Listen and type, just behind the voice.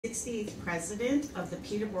68th President of the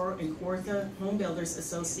Peterborough and Kawarthas Home Builders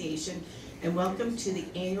Association, and welcome to the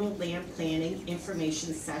annual land planning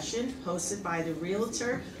information session hosted by the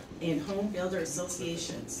Realtor and Home Builder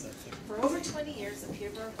Associations. For over 20 years, the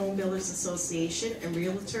Peterborough Home Builders Association and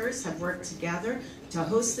Realtors have worked together to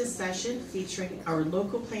host this session featuring our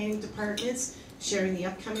local planning departments, sharing the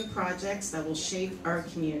upcoming projects that will shape our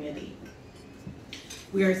community.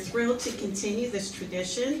 We are thrilled to continue this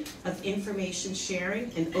tradition of information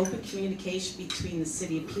sharing and open communication between the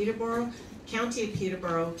City of Peterborough, County of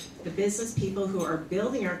Peterborough, the business people who are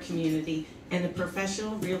building our community, and the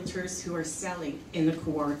professional realtors who are selling in the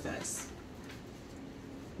Kawarthas.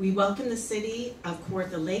 We welcome the City of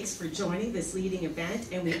Kawartha Lakes for joining this leading event,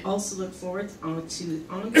 and we also look forward to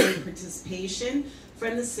ongoing participation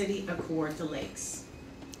from the City of Kawartha Lakes.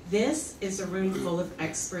 This is a room full of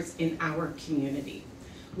experts in our community.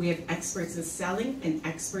 We have experts in selling and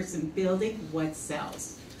experts in building what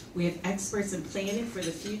sells. We have experts in planning for the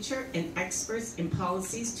future and experts in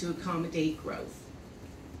policies to accommodate growth.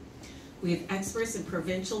 We have experts in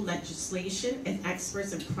provincial legislation and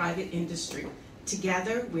experts in private industry.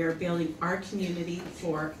 Together, we are building our community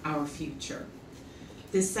for our future.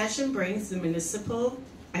 This session brings the municipal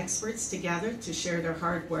experts together to share their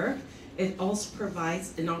hard work. It also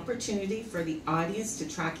provides an opportunity for the audience to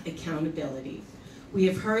track accountability. We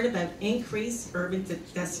have heard about increased urban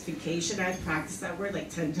densification. I've practiced that word like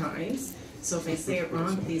 10 times, so if I say it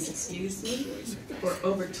wrong, please excuse me. For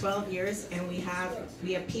over 12 years, and we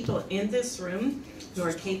have people in this room who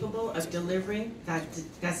are capable of delivering that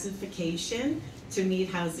densification to meet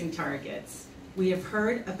housing targets. We have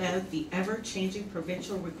heard about the ever-changing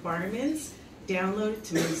provincial requirements downloaded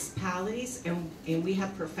to municipalities, and we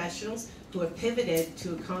have professionals who have pivoted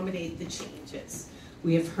to accommodate the changes.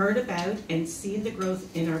 We have heard about and seen the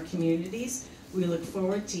growth in our communities. We look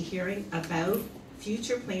forward to hearing about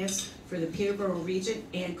future plans for the Peterborough region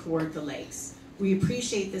and Kawartha Lakes. We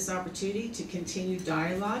appreciate this opportunity to continue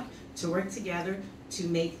dialogue, to work together to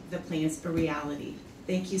make the plans a reality.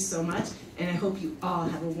 Thank you so much, and I hope you all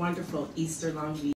have a wonderful Easter long weekend.